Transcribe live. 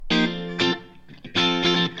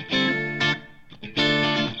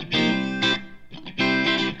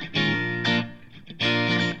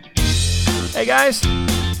Hey guys,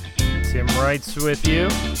 Tim Wrights with you.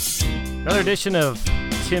 Another edition of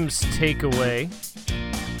Tim's Takeaway.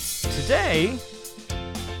 Today,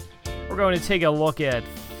 we're going to take a look at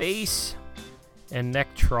face and neck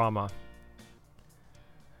trauma.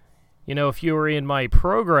 You know, if you were in my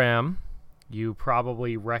program, you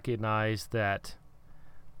probably recognize that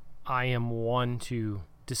I am one to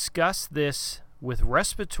discuss this with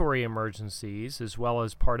respiratory emergencies as well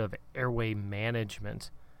as part of airway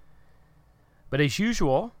management. But as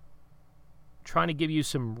usual, I'm trying to give you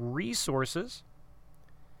some resources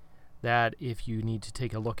that if you need to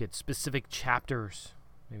take a look at specific chapters,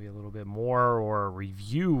 maybe a little bit more, or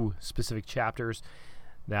review specific chapters,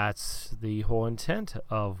 that's the whole intent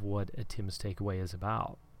of what a Tim's Takeaway is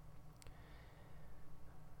about.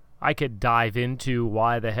 I could dive into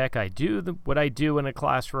why the heck I do what I do in a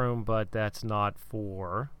classroom, but that's not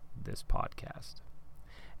for this podcast.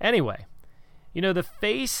 Anyway, you know, the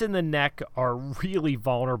face and the neck are really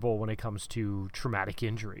vulnerable when it comes to traumatic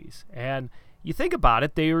injuries. And you think about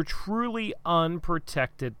it, they are truly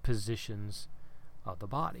unprotected positions of the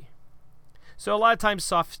body. So a lot of times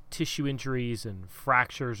soft tissue injuries and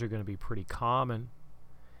fractures are going to be pretty common.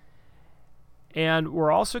 And we're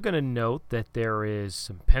also going to note that there is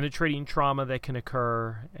some penetrating trauma that can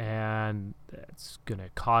occur, and that's going to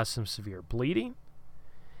cause some severe bleeding.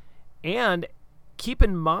 And keep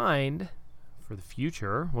in mind, for the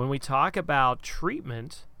future, when we talk about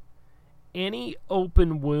treatment, any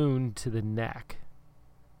open wound to the neck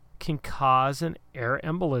can cause an air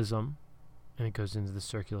embolism, and it goes into the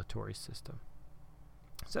circulatory system.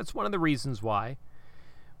 So that's one of the reasons why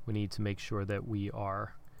we need to make sure that we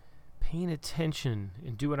are paying attention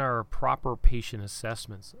and doing our proper patient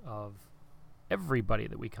assessments of everybody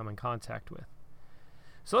that we come in contact with.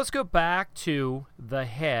 So let's go back to the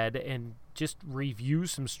head and just review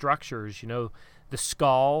some structures. You know, the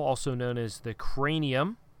skull, also known as the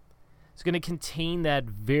cranium, is going to contain that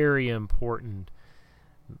very important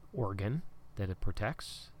organ that it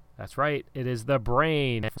protects. That's right, it is the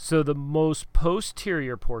brain. So the most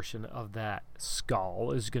posterior portion of that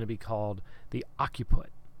skull is going to be called the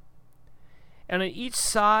occiput. And on each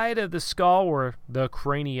side of the skull, or the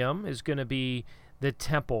cranium, is going to be the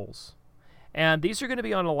temples. And these are going to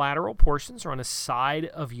be on the lateral portions, or on the side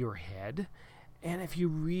of your head. And if you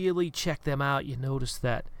really check them out, you notice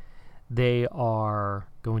that they are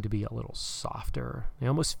going to be a little softer. They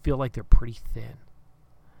almost feel like they're pretty thin.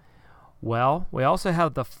 Well, we also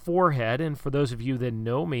have the forehead, and for those of you that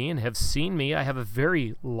know me and have seen me, I have a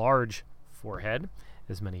very large forehead.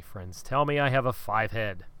 As many friends tell me, I have a 5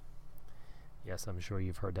 head. Yes, I'm sure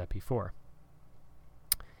you've heard that before.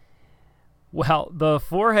 Well, the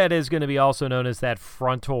forehead is going to be also known as that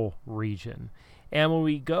frontal region. And when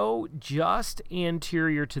we go just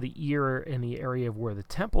anterior to the ear in the area of where the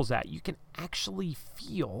temple's at, you can actually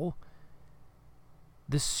feel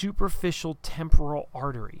the superficial temporal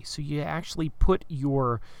artery. So you actually put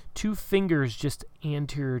your 2 fingers just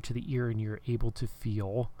anterior to the ear and you're able to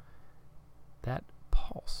feel that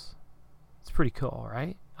pulse. It's pretty cool,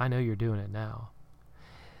 right? I know you're doing it now.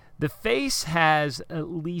 The face has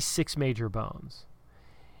at least 6 major bones.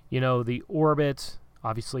 You know, the orbit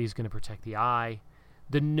obviously is going to protect the eye.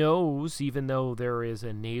 The nose, even though there is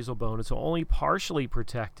a nasal bone, it's only partially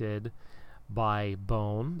protected by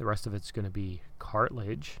bone. The rest of it's going to be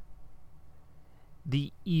cartilage.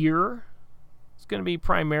 The ear is going to be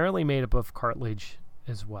primarily made up of cartilage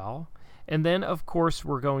as well. And then, of course,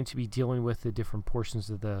 we're going to be dealing with the different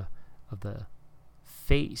portions of the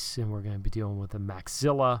face, and we're going to be dealing with the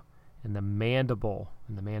maxilla and the mandible.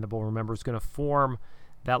 And the mandible, remember, is going to form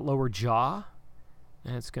that lower jaw,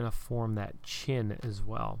 and it's going to form that chin as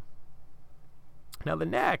well. Now, the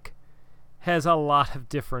neck has a lot of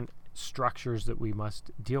different structures that we must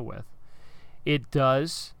deal with. It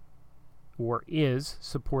does, or is,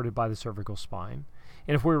 supported by the cervical spine.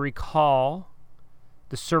 And if we recall,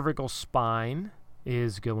 the cervical spine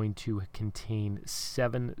is going to contain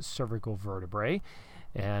 7 cervical vertebrae.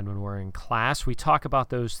 And when we're in class, we talk about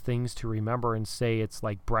those things to remember and say it's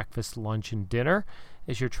like breakfast, lunch, and dinner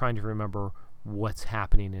as you're trying to remember what's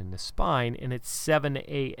happening in the spine. And it's 7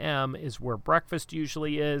 a.m. is where breakfast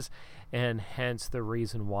usually is, and hence the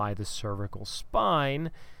reason why the cervical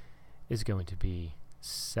spine is going to be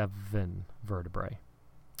 7 vertebrae.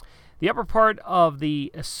 The upper part of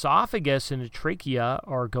the esophagus and the trachea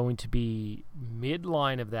are going to be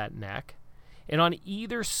midline of that neck. And on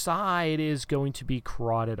either side is going to be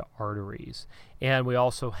carotid arteries. And we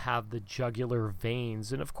also have the jugular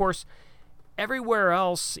veins. And of course, everywhere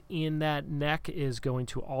else in that neck is going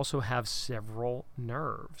to also have several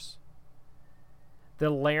nerves. The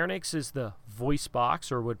larynx is the voice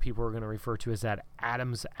box, or what people are going to refer to as that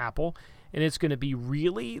Adam's apple, and it's going to be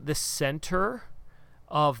really the center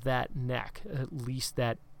of that neck, at least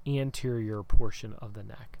that anterior portion of the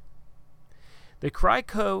neck. The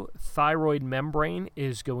cricothyroid membrane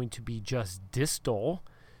is going to be just distal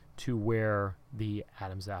to where the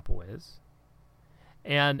Adam's apple is.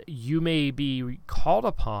 And you may be called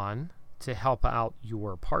upon to help out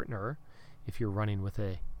your partner if you're running with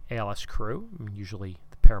a ALS crew, usually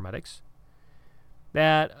the paramedics,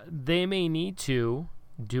 that they may need to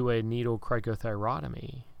do a needle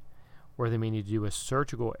cricothyrotomy, or they may need to do a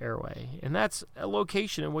surgical airway. And that's a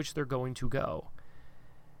location in which they're going to go.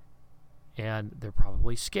 And they're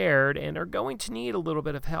probably scared and are going to need a little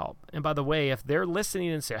bit of help. And by the way, if they're listening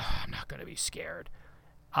and say, I'm not going to be scared,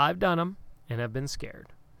 I've done them and have been scared.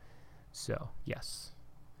 So, yes.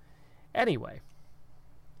 Anyway,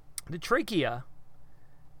 the trachea,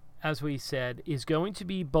 as we said, is going to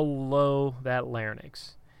be below that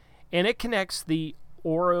larynx. And it connects the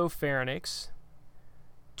oropharynx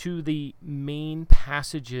to the main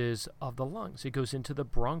passages of the lungs. It goes into the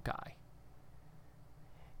bronchi.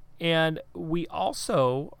 And we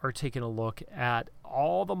also are taking a look at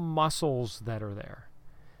all the muscles that are there.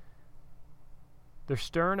 The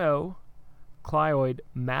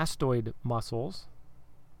sternocleidomastoid muscles.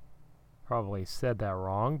 Probably said that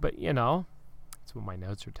wrong, but that's what my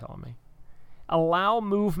notes are telling me. Allow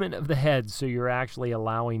movement of the head, so you're actually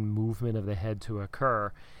allowing movement of the head to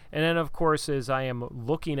occur. And then, of course, as I am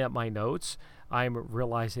looking at my notes, I'm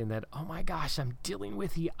realizing that, oh my gosh, I'm dealing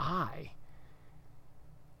with the eye.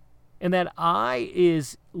 And that eye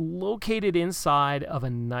is located inside of a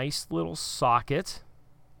nice little socket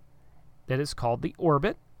that is called the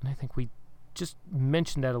orbit. And I think we just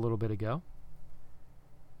mentioned that a little bit ago.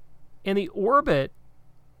 And the orbit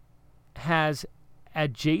has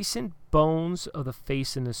adjacent bones of the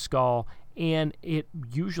face and the skull, and it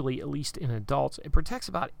usually, at least in adults, it protects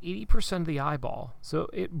about 80% of the eyeball. So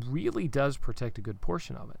it really does protect a good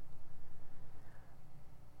portion of it.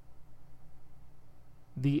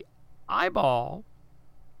 The eyeball,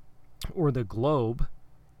 or the globe,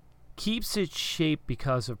 keeps its shape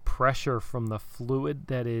because of pressure from the fluid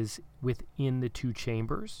that is within the two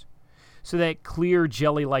chambers. So that clear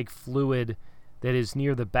jelly-like fluid that is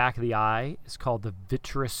near the back of the eye is called the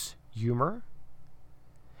vitreous humor.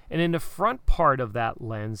 And in the front part of that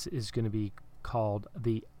lens is going to be called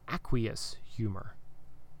the aqueous humor.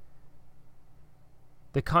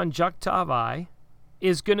 The conjunctiva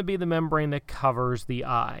is going to be the membrane that covers the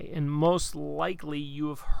eye. And most likely you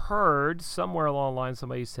have heard somewhere along the line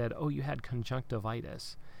somebody said, oh, you had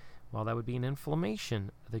conjunctivitis. Well, that would be an inflammation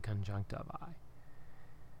of the conjunctiva.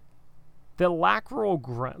 The lacrimal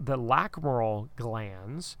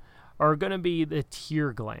glands are going to be the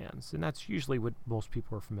tear glands, and that's usually what most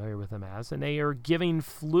people are familiar with them as, and they are giving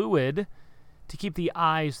fluid to keep the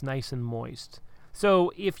eyes nice and moist.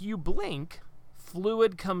 So if you blink,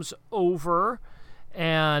 fluid comes over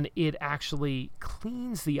and it actually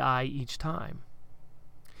cleans the eye each time.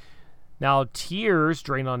 Now, tears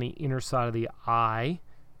drain on the inner side of the eye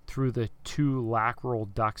through the two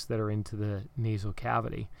lacrimal ducts that are into the nasal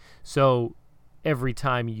cavity. So every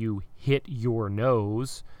time you hit your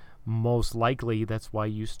nose, most likely that's why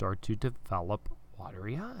you start to develop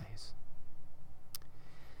watery eyes.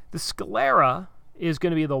 The sclera is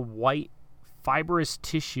going to be the white fibrous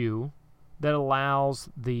tissue that allows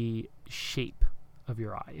the shape of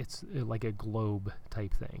your eye. It's like a globe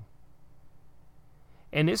type thing.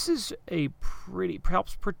 And this is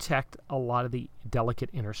helps protect a lot of the delicate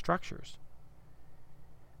inner structures.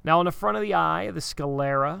 Now, in the front of the eye, the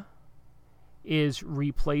sclera is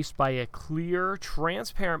replaced by a clear,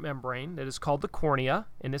 transparent membrane that is called the cornea,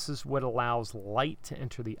 and this is what allows light to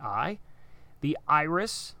enter the eye. The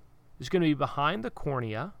iris is going to be behind the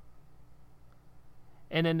cornea,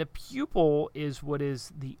 and then the pupil is what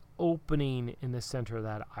is the opening in the center of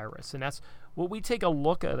that iris, and that's what we take a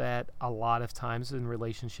look at a lot of times in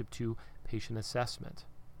relationship to patient assessment.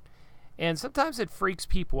 And sometimes it freaks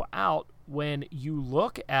people out when you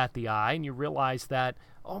look at the eye and you realize that,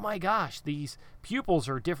 oh my gosh, these pupils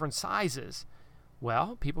are different sizes.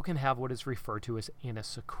 Well, people can have what is referred to as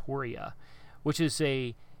anisocoria, which is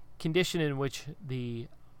a condition in which the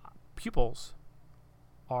pupils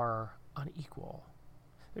are unequal.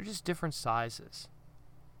 They're just different sizes.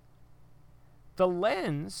 The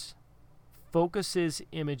lens focuses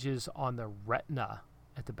images on the retina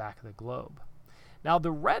at the back of the globe. Now,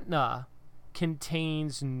 the retina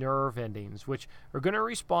contains nerve endings, which are going to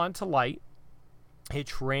respond to light. It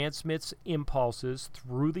transmits impulses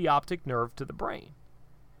through the optic nerve to the brain.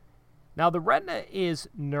 Now, the retina is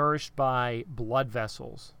nourished by blood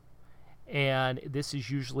vessels, and this is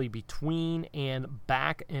usually between and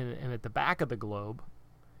back and at the back of the globe.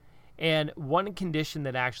 And one condition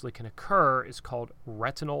that actually can occur is called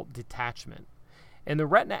retinal detachment. And the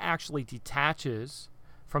retina actually detaches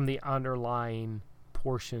from the underlying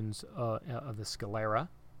portions of the sclera,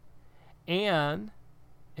 and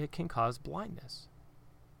it can cause blindness.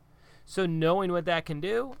 So knowing what that can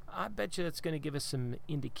do, I bet you that's going to give us some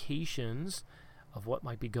indications of what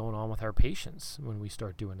might be going on with our patients when we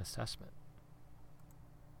start doing assessment.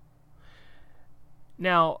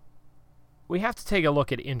 Now, we have to take a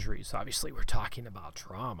look at injuries. Obviously, we're talking about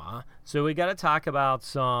trauma, so we got to talk about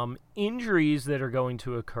some injuries that are going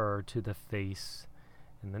to occur to the face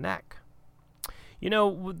and the neck. You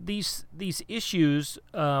know, these issues,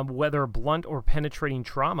 whether blunt or penetrating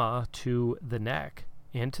trauma to the neck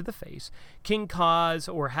and to the face, can cause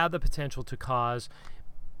or have the potential to cause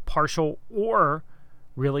partial or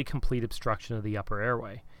really complete obstruction of the upper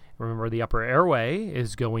airway. Remember, the upper airway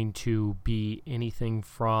is going to be anything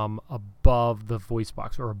from above the voice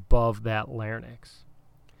box or above that larynx.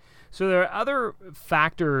 So there are other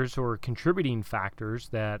factors or contributing factors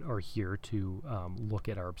that are here to look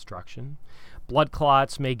at our obstruction. Blood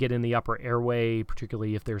clots may get in the upper airway,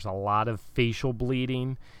 particularly if there's a lot of facial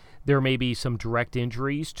bleeding. There may be some direct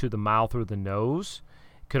injuries to the mouth or the nose.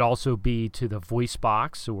 Could also be to the voice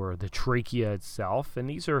box or the trachea itself. And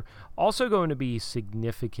these are also going to be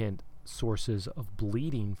significant sources of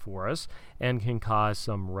bleeding for us and can cause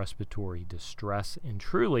some respiratory distress and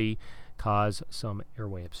truly cause some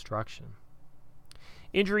airway obstruction.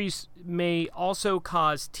 Injuries may also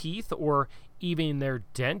cause teeth or even their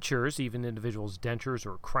dentures, even individuals' dentures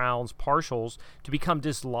or crowns, partials, to become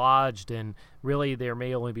dislodged, and really there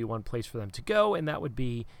may only be one place for them to go, and that would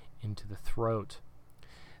be into the throat.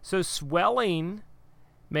 So swelling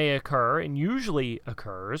may occur, and usually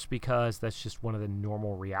occurs because that's just one of the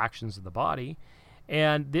normal reactions of the body.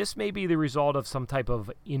 And this may be the result of some type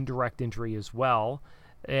of indirect injury as well.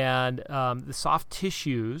 And the soft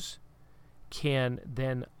tissues can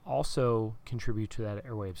then also contribute to that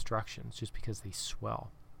airway obstruction just because they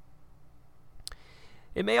swell.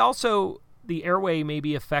 It may also, the airway may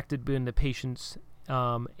be affected when the patient's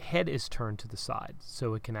head is turned to the side,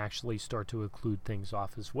 so it can actually start to occlude things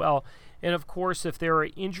off as well. And of course, if there are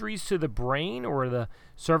injuries to the brain or the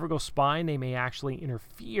cervical spine, they may actually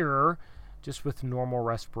interfere just with normal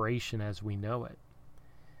respiration as we know it.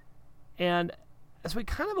 And as we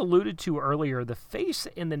kind of alluded to earlier, the face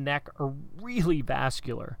and the neck are really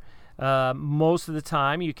vascular. Most of the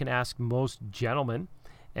time, you can ask most gentlemen,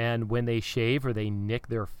 and when they shave or they nick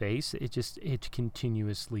their face, it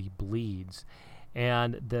continuously bleeds.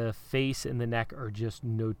 And the face and the neck are just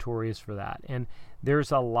notorious for that. And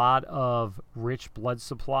there's a lot of rich blood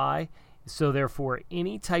supply, so therefore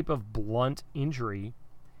any type of blunt injury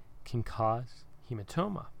can cause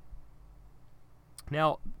hematoma.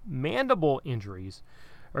 Now, mandible injuries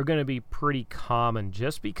are going to be pretty common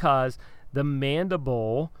just because the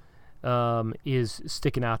mandible is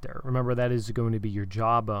sticking out there. Remember, that is going to be your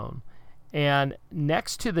jawbone. And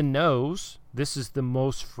next to the nose, this is the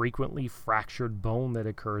most frequently fractured bone that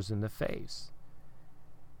occurs in the face.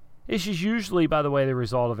 This is usually, by the way, the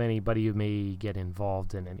result of anybody who may get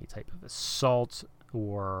involved in any type of assault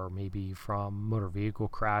or maybe from motor vehicle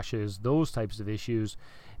crashes. Those types of issues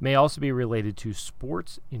may also be related to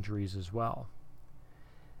sports injuries as well.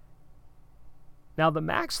 Now, the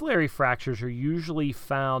maxillary fractures are usually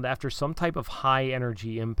found after some type of high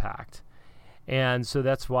energy impact. And so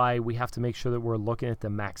that's why we have to make sure that we're looking at the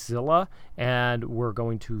maxilla, and we're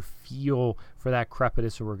going to feel for that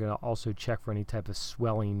crepitus, and we're going to also check for any type of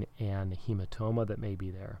swelling and hematoma that may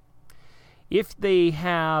be there. If they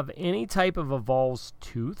have any type of a Val's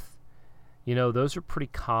tooth, those are pretty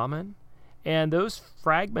common. And those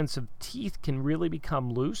fragments of teeth can really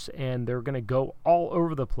become loose, and they're going to go all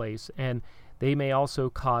over the place. And they may also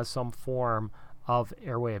cause some form of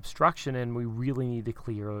airway obstruction, and we really need to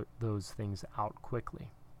clear those things out quickly.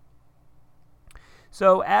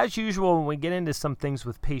 So as usual, when we get into some things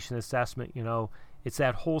with patient assessment, it's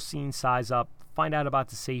that whole scene size up, find out about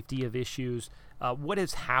the safety of issues. What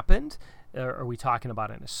has happened? Are we talking about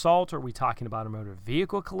an assault? Are we talking about a motor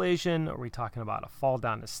vehicle collision? Are we talking about a fall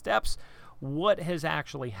down the steps? What has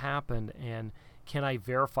actually happened, and can I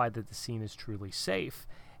verify that the scene is truly safe?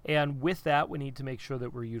 And with that, we need to make sure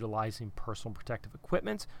that we're utilizing personal protective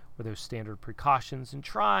equipment with those standard precautions and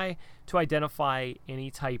try to identify any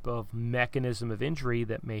type of mechanism of injury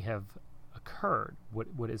that may have occurred,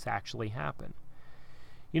 what has actually happened.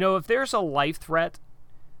 If there's a life threat,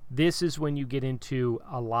 this is when you get into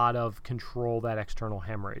a lot of control that external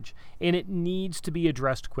hemorrhage. And it needs to be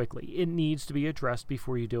addressed quickly. It needs to be addressed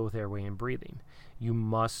before you deal with airway and breathing. You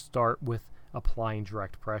must start with applying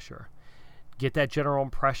direct pressure. Get that general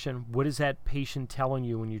impression. What is that patient telling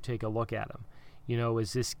you when you take a look at them? You know,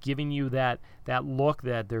 is this giving you that look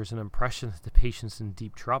that there's an impression that the patient's in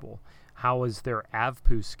deep trouble? How is their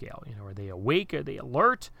AVPU scale? You know, are they awake? Are they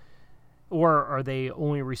alert? Or are they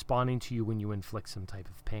only responding to you when you inflict some type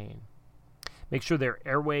of pain? Make sure their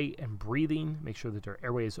airway and breathing, make sure that their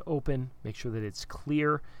airway is open, make sure that it's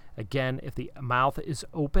clear. Again, if the mouth is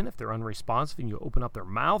open, if they're unresponsive and you open up their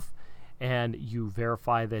mouth and you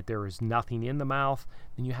verify that there is nothing in the mouth,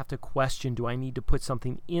 then you have to question, do I need to put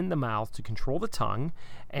something in the mouth to control the tongue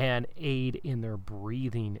and aid in their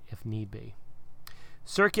breathing if need be?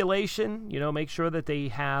 Circulation, you know, make sure that they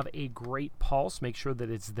have a great pulse, make sure that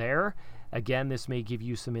it's there. Again, this may give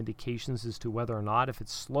you some indications as to whether or not, if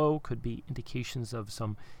it's slow, could be indications of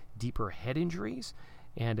some deeper head injuries.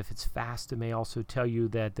 And if it's fast, it may also tell you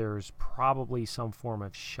that there's probably some form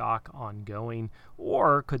of shock ongoing,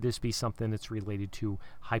 or could this be something that's related to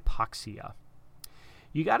hypoxia?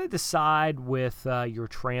 You got to decide with your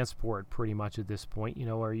transport pretty much at this point. You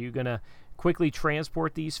know, are you going to quickly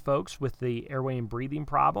transport these folks with the airway and breathing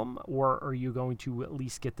problem, or are you going to at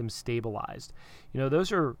least get them stabilized? You know,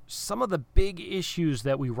 those are some of the big issues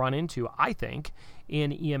that we run into, I think,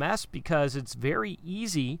 in EMS, because it's very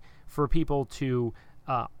easy for people to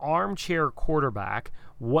armchair quarterback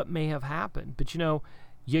what may have happened. But, you know,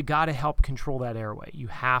 you got to help control that airway. You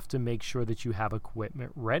have to make sure that you have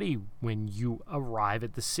equipment ready when you arrive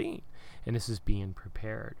at the scene, and this is being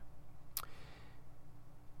prepared.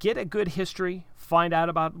 Get a good history, find out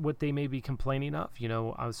about what they may be complaining of. You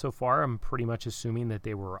know, so far I'm pretty much assuming that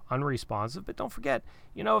they were unresponsive, but don't forget,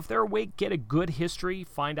 you know, if they're awake, get a good history,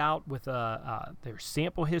 find out with their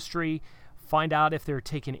sample history, find out if they're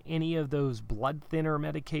taking any of those blood thinner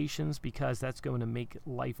medications, because that's going to make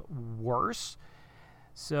life worse.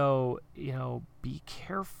 So, you know, be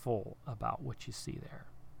careful about what you see there.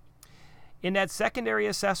 In that secondary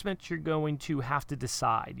assessment, you're going to have to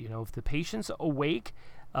decide, you know, if the patient's awake,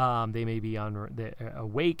 they may be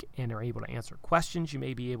awake and are able to answer questions. You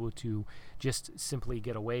may be able to just simply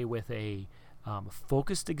get away with a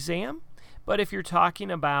focused exam. But if you're talking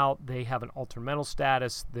about they have an altered mental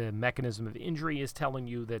status, the mechanism of injury is telling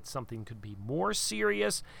you that something could be more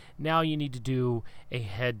serious, now you need to do a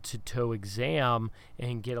head-to-toe exam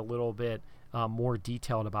and get a little bit more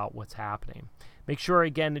detailed about what's happening. Make sure,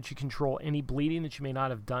 again, that you control any bleeding that you may not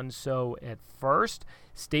have done so at first.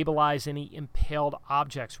 Stabilize any impaled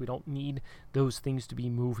objects. We don't need those things to be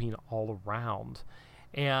moving all around.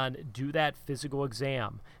 And do that physical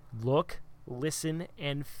exam. Look, listen,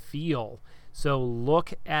 and feel. So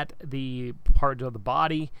look at the part of the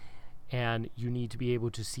body, and you need to be able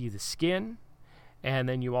to see the skin. And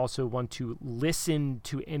then you also want to listen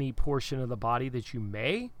to any portion of the body that you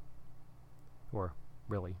may, or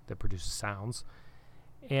really that produces sounds,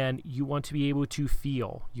 and you want to be able to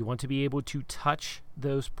feel. You want to be able to touch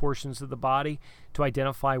those portions of the body to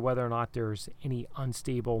identify whether or not there's any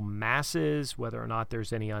unstable masses, whether or not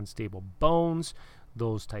there's any unstable bones,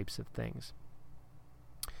 those types of things.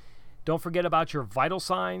 Don't forget about your vital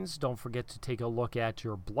signs. Don't forget to take a look at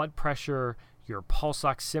your blood pressure, your pulse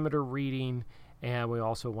oximeter reading, and we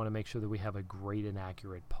also want to make sure that we have a great and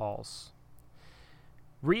accurate pulse.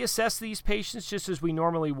 Reassess these patients just as we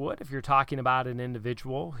normally would. If you're talking about an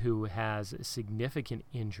individual who has a significant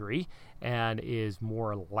injury and is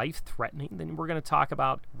more life-threatening, then we're going to talk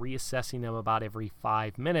about reassessing them about every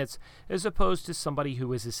 5 minutes, as opposed to somebody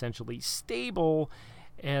who is essentially stable,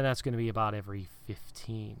 and that's going to be about every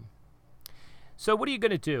 15. So what are you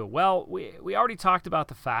going to do? Well, we already talked about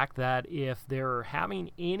the fact that if they're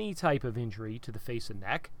having any type of injury to the face and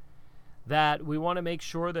neck, that we want to make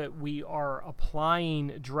sure that we are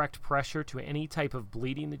applying direct pressure to any type of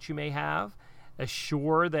bleeding that you may have.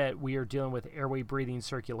 Assure that we are dealing with airway, breathing,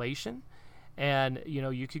 circulation. And, you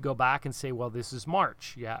know, you could go back and say, well, this is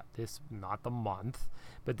March. Yeah, this, not the month,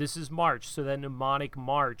 but this is March. So that mnemonic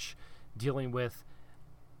March, dealing with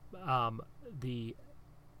the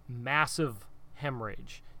massive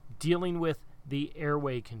hemorrhage, dealing with the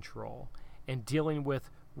airway control, and dealing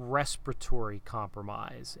with respiratory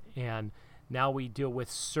compromise, and now we deal with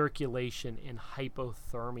circulation and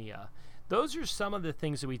hypothermia. Those are some of the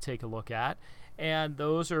things that we take a look at, and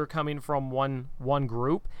those are coming from one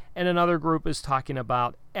group, and another group is talking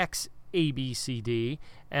about XABCD,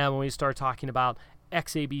 and when we start talking about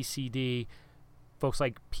XABCD, folks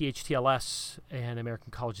like PHTLS and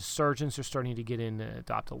American College of Surgeons are starting to get in and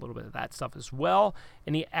adopt a little bit of that stuff as well.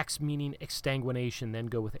 And the X meaning exsanguination, then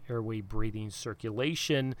go with airway, breathing,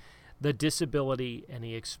 circulation, the disability, and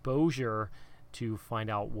the exposure to find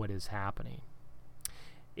out what is happening.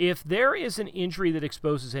 If there is an injury that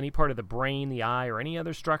exposes any part of the brain, the eye, or any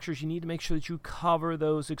other structures, you need to make sure that you cover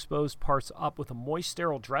those exposed parts up with a moist,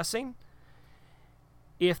 sterile dressing.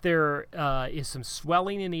 If there is some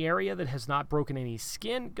swelling in the area that has not broken any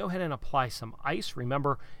skin, go ahead and apply some ice.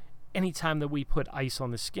 Remember, anytime that we put ice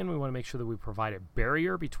on the skin, we want to make sure that we provide a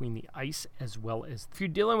barrier between the ice as well as... If you're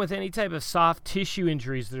dealing with any type of soft tissue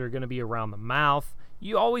injuries that are going to be around the mouth,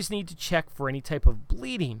 you always need to check for any type of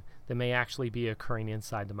bleeding that may actually be occurring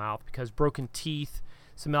inside the mouth, because broken teeth,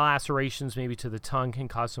 some lacerations maybe to the tongue can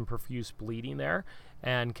cause some profuse bleeding there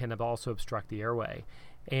and can also obstruct the airway.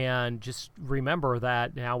 And just remember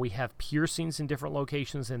that now we have piercings in different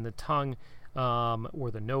locations, in the tongue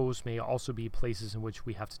or the nose may also be places in which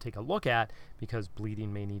we have to take a look at, because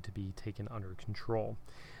bleeding may need to be taken under control.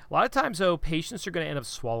 A lot of times, though, patients are going to end up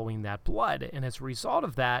swallowing that blood, and as a result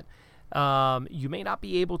of that, you may not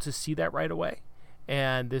be able to see that right away.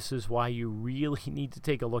 And this is why you really need to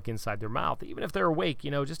take a look inside their mouth. Even if they're awake,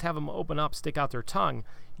 just have them open up, stick out their tongue.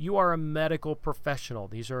 You are a medical professional.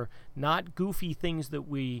 These are not goofy things that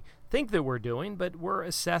we think that we're doing, but we're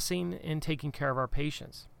assessing and taking care of our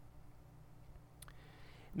patients.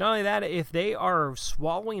 Not only that, if they are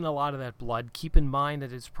swallowing a lot of that blood, keep in mind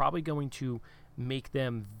that it's probably going to make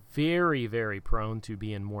them very, very prone to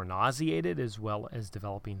being more nauseated, as well as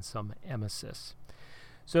developing some emesis.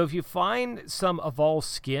 So if you find some avulsed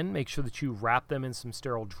skin, make sure that you wrap them in some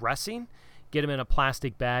sterile dressing, get them in a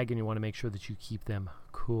plastic bag, and you want to make sure that you keep them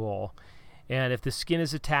cool. And if the skin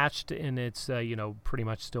is attached and it's pretty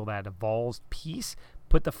much still that avulsed piece,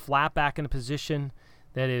 put the flap back in a position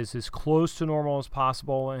that is as close to normal as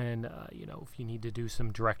possible. And if you need to do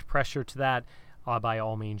some direct pressure to that, by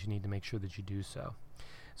all means, you need to make sure that you do so.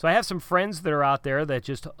 So I have some friends that are out there that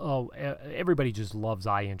everybody just loves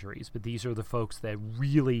eye injuries, but these are the folks that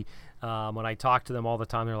really, when I talk to them all the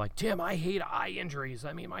time, they're like, Tim, I hate eye injuries.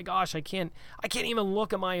 I mean, my gosh, I can't even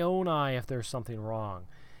look at my own eye if there's something wrong.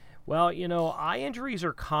 Well, eye injuries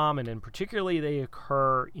are common, and particularly they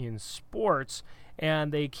occur in sports,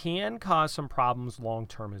 and they can cause some problems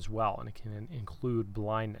long-term as well, and it can include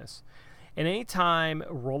blindness. And any time,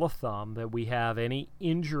 rule of thumb, that we have any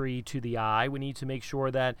injury to the eye, we need to make sure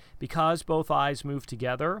that because both eyes move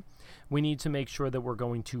together, we need to make sure that we're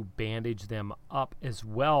going to bandage them up as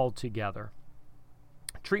well together.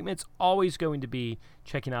 Treatment's always going to be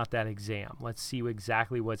checking out that exam. Let's see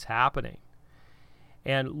exactly what's happening.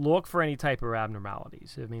 And look for any type of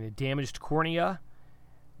abnormalities. I mean, a damaged cornea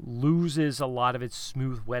loses a lot of its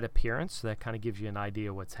smooth, wet appearance. So that kind of gives you an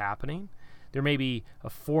idea of what's happening. There may be a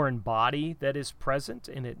foreign body that is present,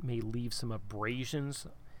 and it may leave some abrasions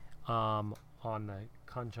on the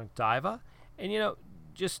conjunctiva. And,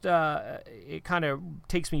 it kind of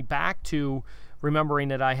takes me back to remembering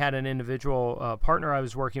that I had an individual partner I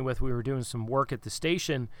was working with. We were doing some work at the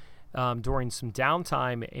station during some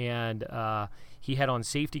downtime, and he had on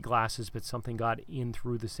safety glasses, but something got in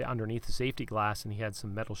through underneath the safety glass, and he had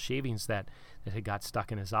some metal shavings that had got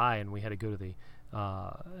stuck in his eye, and we had to go to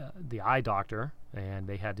the eye doctor, and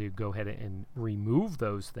they had to go ahead and remove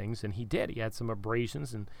those things, and he did. He had some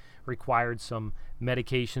abrasions and required some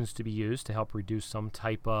medications to be used to help reduce some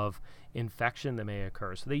type of infection that may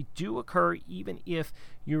occur. So they do occur even if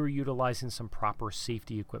you're utilizing some proper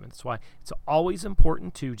safety equipment. That's why it's always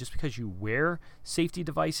important to, just because you wear safety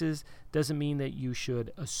devices doesn't mean that you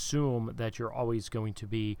should assume that you're always going to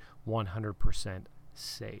be 100%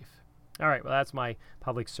 safe. All right, well, that's my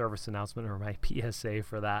public service announcement, or my PSA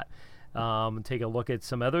for that. Take a look at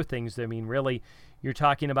some other things. I mean, really, you're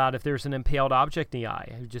talking about if there's an impaled object in the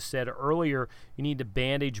eye. I just said earlier, you need to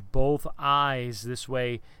bandage both eyes. This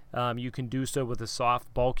way, you can do so with a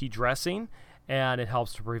soft, bulky dressing, and it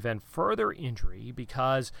helps to prevent further injury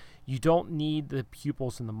because you don't need the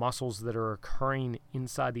pupils and the muscles that are occurring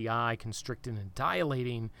inside the eye constricting and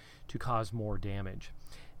dilating to cause more damage.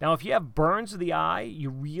 Now, if you have burns of the eye, you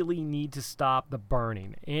really need to stop the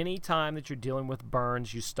burning. Anytime that you're dealing with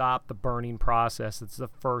burns, you stop the burning process. It's the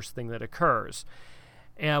first thing that occurs.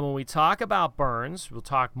 And when we talk about burns, we'll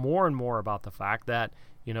talk more and more about the fact that,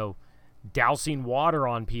 dousing water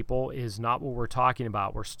on people is not what we're talking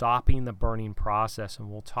about. We're stopping the burning process, and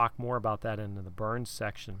we'll talk more about that in the burns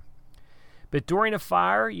section. But during a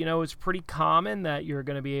fire, it's pretty common that you're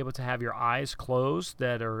going to be able to have your eyes closed,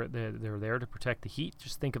 they're there to protect the heat.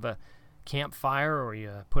 Just think of a campfire, or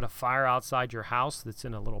you put a fire outside your house that's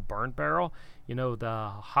in a little burn barrel.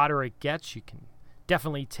 The hotter it gets, you can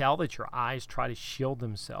definitely tell that your eyes try to shield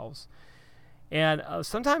themselves. And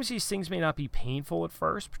sometimes these things may not be painful at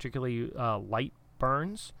first, particularly light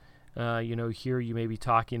burns. Here you may be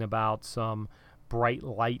talking about some bright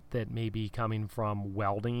light that may be coming from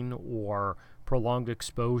welding or prolonged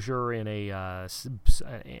exposure in a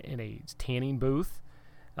tanning booth.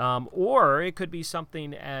 Or it could be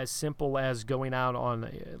something as simple as going out on,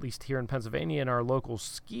 at least here in Pennsylvania, in our local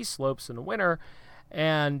ski slopes in the winter,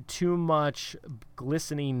 and too much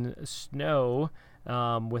glistening snow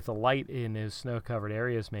with the light in those snow-covered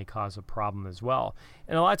areas may cause a problem as well.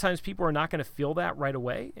 And a lot of times people are not going to feel that right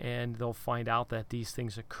away, and they'll find out that these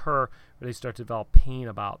things occur where they start to develop pain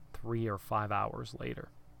about 3 or 5 hours later.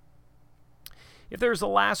 If there's a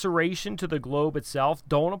laceration to the globe itself,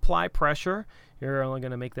 don't apply pressure. You're only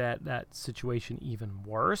going to make that situation even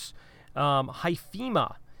worse.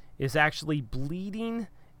 Hyphema is actually bleeding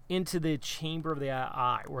into the chamber of the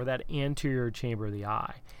eye, or that anterior chamber of the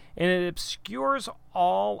eye, and it obscures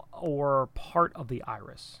all or part of the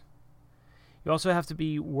iris. You also have to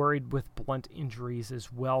be worried with blunt injuries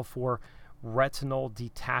as well for retinal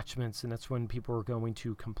detachments, and that's when people are going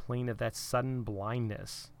to complain of that sudden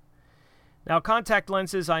blindness. Now, contact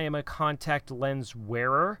lenses, I am a contact lens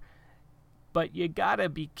wearer, but you gotta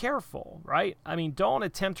be careful, right? I mean, don't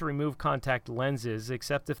attempt to remove contact lenses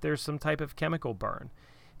except if there's some type of chemical burn.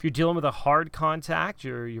 If you're dealing with a hard contact,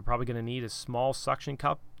 you're probably going to need a small suction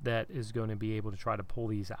cup that is going to be able to try to pull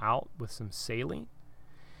these out with some saline.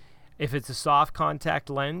 If it's a soft contact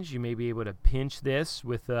lens, you may be able to pinch this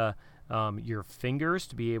with your fingers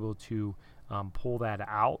to be able to pull that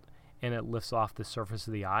out, and it lifts off the surface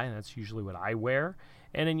of the eye, and that's usually what I wear.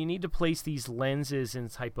 And then you need to place these lenses in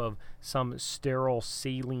type of some sterile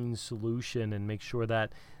saline solution and make sure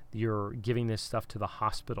that you're giving this stuff to the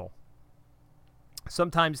hospital.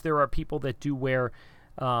 Sometimes there are people that do wear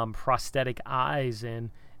prosthetic eyes,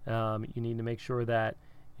 and you need to make sure that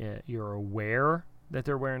you're aware that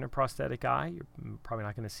they're wearing a prosthetic eye. You're probably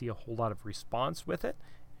not going to see a whole lot of response with it.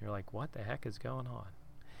 You're like, what the heck is going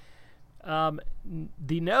on?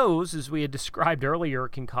 The nose, as we had described earlier,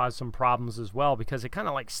 can cause some problems as well because it kind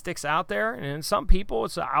of like sticks out there, and in some people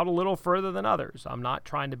it's out a little further than others. I'm not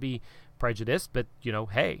trying to be prejudiced, but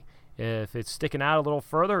hey, if it's sticking out a little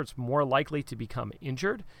further, it's more likely to become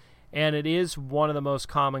injured, and it is one of the most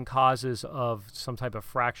common causes of some type of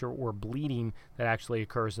fracture or bleeding that actually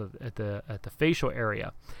occurs at the facial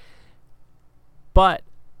area. But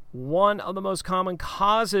one of the most common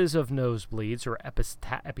causes of nosebleeds or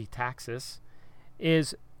epistaxis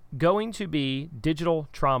is going to be digital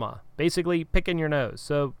trauma, basically picking your nose.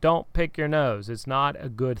 So don't pick your nose. It's not a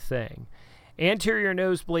good thing. Anterior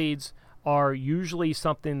nosebleeds are usually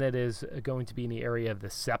something that is going to be in the area of the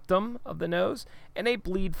septum of the nose, and they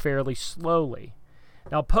bleed fairly slowly.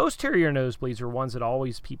 Now, posterior nosebleeds are ones that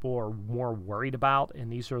always people are more worried about,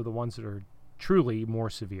 and these are the ones that are truly more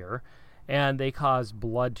severe, and they cause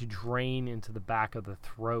blood to drain into the back of the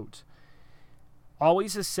throat.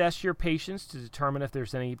 Always assess your patients to determine if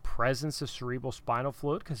there's any presence of cerebral spinal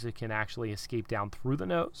fluid, because it can actually escape down through the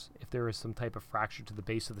nose if there is some type of fracture to the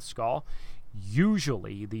base of the skull.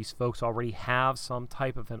 Usually, these folks already have some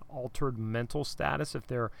type of an altered mental status if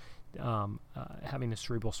they're having the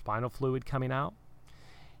cerebral spinal fluid coming out.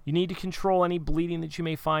 You need to control any bleeding that you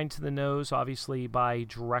may find to the nose, obviously, by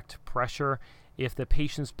direct pressure. If the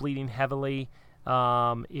patient's bleeding heavily,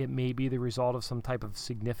 it may be the result of some type of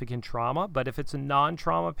significant trauma. But if it's a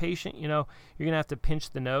non-trauma patient, you're going to have to pinch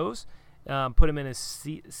the nose, put them in a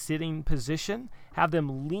sitting position, have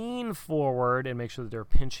them lean forward and make sure that they're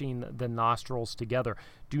pinching the nostrils together.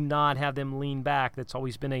 Do not have them lean back. That's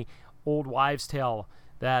always been a old wives' tale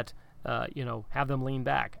that, have them lean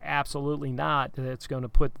back. Absolutely not. It's going to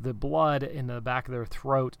put the blood in the back of their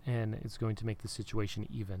throat, and it's going to make the situation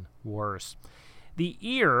even worse. The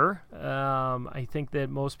ear, I think that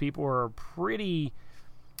most people are pretty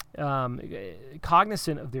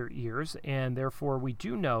cognizant of their ears, and therefore we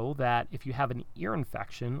do know that if you have an ear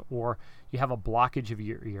infection or you have a blockage of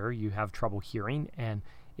your ear, you have trouble hearing, and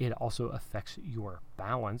it also affects your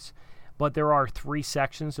balance. But there are 3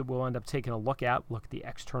 sections that we'll end up taking a look at. Look at the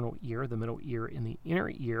external ear, the middle ear, and the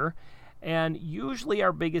inner ear. And usually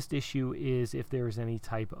our biggest issue is if there's any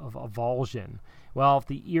type of avulsion. Well, if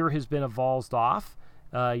the ear has been avulsed off,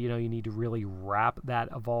 you need to really wrap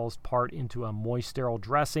that avulsed part into a moist, sterile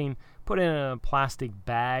dressing, put it in a plastic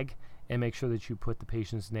bag, and make sure that you put the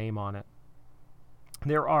patient's name on it.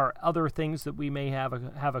 There are other things that we may have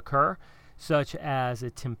occur, such as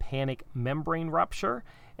a tympanic membrane rupture.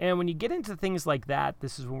 And when you get into things like that,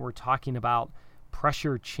 this is when we're talking about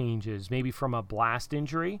pressure changes, maybe from a blast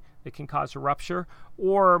injury that can cause a rupture,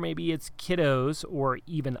 or maybe it's kiddos or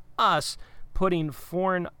even us putting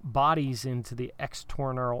foreign bodies into the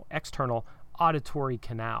external auditory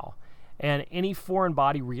canal. And any foreign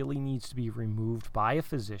body really needs to be removed by a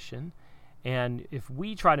physician. And if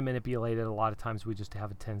we try to manipulate it, a lot of times we just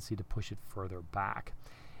have a tendency to push it further back.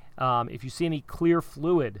 If you see any clear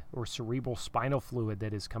fluid or cerebral spinal fluid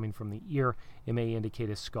that is coming from the ear, it may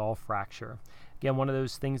indicate a skull fracture. Again, one of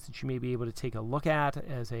those things that you may be able to take a look at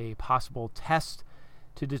as a possible test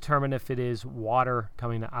to determine if it is water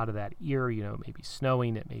coming out of that ear. It may be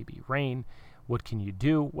snowing, it may be rain. What can you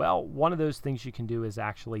do? Well, one of those things you can do is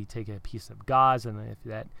actually take a piece of gauze, and if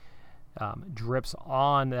that drips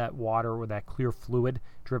on that water, or that clear fluid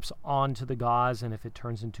drips onto the gauze, and if it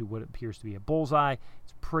turns into what appears to be a bullseye,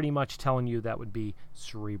 it's pretty much telling you that would be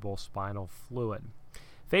cerebral spinal fluid.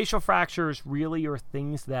 Facial fractures really are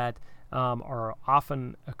things that are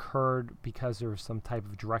often occurred because there's some type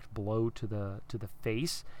of direct blow to the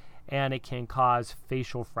face, and it can cause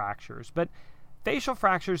facial fractures. But facial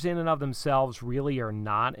fractures in and of themselves really are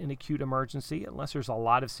not an acute emergency unless there's a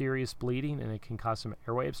lot of serious bleeding, and it can cause some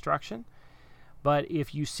airway obstruction. But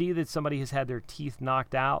if you see that somebody has had their teeth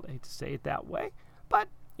knocked out, I hate to say it that way, but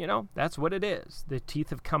that's what it is. The teeth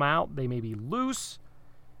have come out, they may be loose,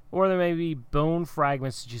 or there may be bone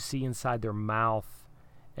fragments that you see inside their mouth.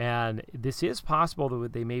 And this is possible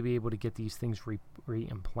that they may be able to get these things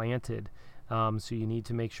reimplanted. So you need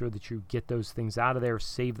to make sure that you get those things out of there,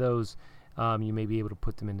 save those. You may be able to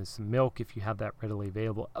put them into some milk if you have that readily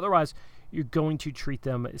available. Otherwise, you're going to treat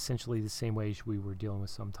them essentially the same way as we were dealing with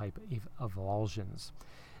some type of avulsions.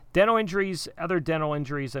 Dental injuries, other dental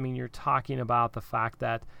injuries, you're talking about the fact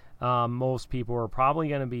that most people are probably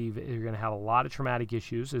going to have a lot of traumatic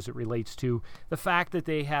issues as it relates to the fact that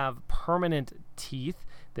they have permanent teeth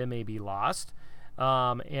that may be lost.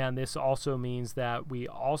 And this also means that we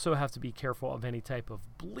also have to be careful of any type of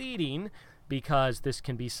bleeding, because this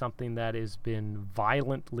can be something that has been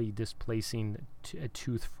violently displacing a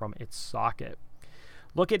tooth from its socket.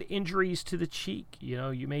 Look at injuries to the cheek.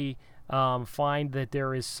 You may find that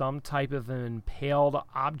there is some type of an impaled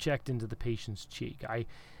object into the patient's cheek. I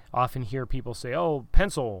often hear people say,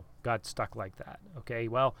 pencil got stuck like that. Okay,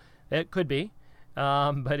 well, it could be.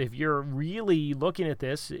 But if you're really looking at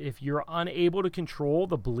this, if you're unable to control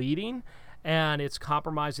the bleeding and it's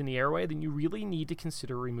compromising the airway, then you really need to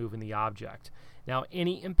consider removing the object. Now,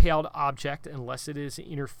 any impaled object, unless it is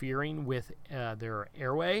interfering with their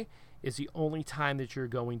airway, is the only time that you're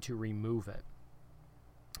going to remove it.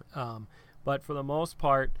 But for the most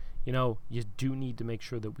part, you do need to make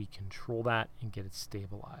sure that we control that and get it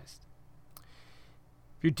stabilized.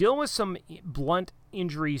 If you're dealing with some blunt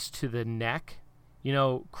injuries to the neck,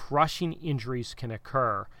 crushing injuries can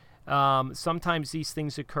occur. Sometimes these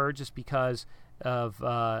things occur just because of,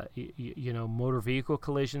 motor vehicle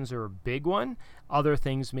collisions are a big one. Other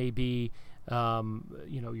things may be,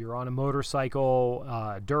 you're on a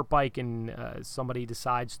motorcycle, dirt bike, and somebody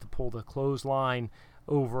decides to pull the clothesline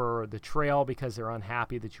over the trail because they're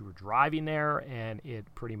unhappy that you were driving there, and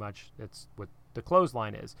that's what the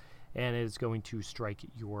clothesline is. And it is going to strike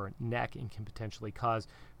your neck and can potentially cause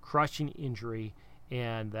crushing injury,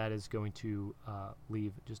 and that is going to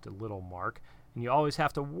leave just a little mark. And you always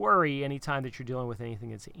have to worry anytime that you're dealing with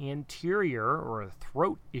anything that's anterior or a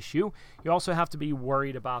throat issue. You also have to be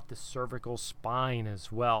worried about the cervical spine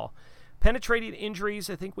as well. Penetrating injuries,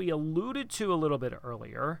 I think we alluded to a little bit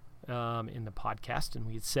earlier in the podcast, and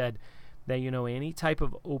we had said that, any type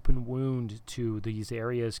of open wound to these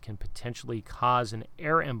areas can potentially cause an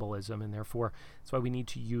air embolism, and therefore that's why we need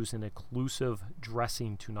to use an occlusive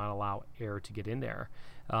dressing to not allow air to get in there.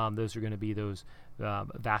 Those are going to be those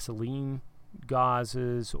Vaseline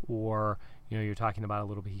gauzes, or you're talking about a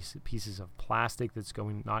little pieces of plastic that's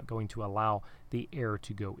not going to allow the air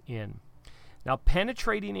to go in. Now,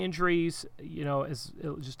 penetrating injuries, is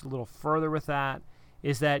just a little further with that,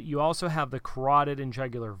 is that you also have the carotid and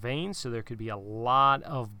jugular veins, so there could be a lot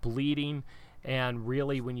of bleeding. And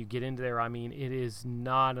really, when you get into there, it is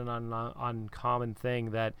not an uncommon thing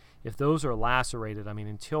that if those are lacerated,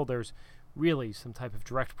 until there's really some type of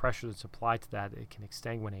direct pressure that's applied to that, it can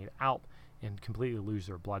exsanguinate out and completely lose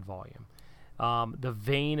their blood volume. The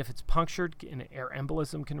vein, if it's punctured, an air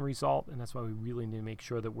embolism can result, and that's why we really need to make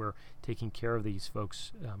sure that we're taking care of these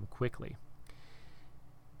folks quickly.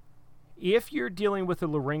 If you're dealing with a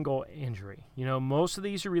laryngeal injury, most of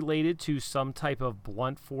these are related to some type of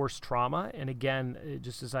blunt force trauma. And again,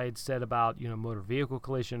 just as I had said about, motor vehicle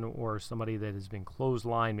collision or somebody that has been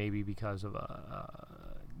clotheslined, maybe because of a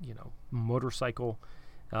motorcycle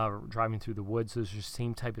driving through the woods. Those are the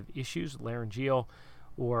same type of issues. Laryngeal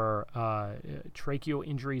or tracheal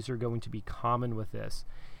injuries are going to be common with this.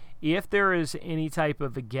 If there is any type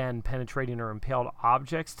of, again, penetrating or impaled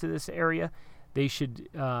objects to this area, they should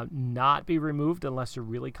not be removed unless they're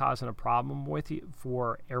really causing a problem with you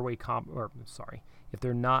for airway if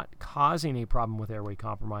they're not causing a problem with airway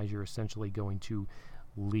compromise, you're essentially going to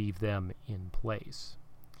leave them in place.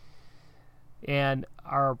 And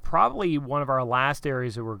probably one of our last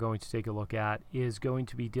areas that we're going to take a look at is going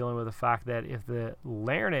to be dealing with the fact that if the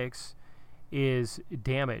larynx is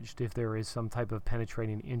damaged, if there is some type of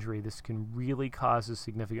penetrating injury, this can really cause a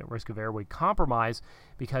significant risk of airway compromise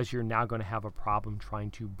because you're now going to have a problem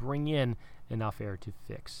trying to bring in enough air to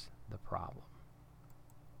fix the problem.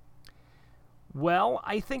 Well,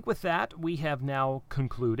 I think with that, we have now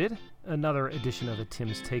concluded another edition of a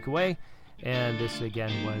Tim's Takeaway. And this,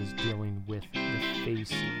 again, was dealing with the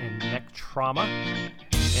face and neck trauma.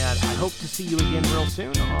 And I hope to see you again real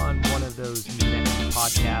soon on one of those next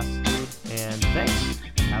podcasts. And thanks.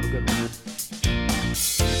 Have a good one.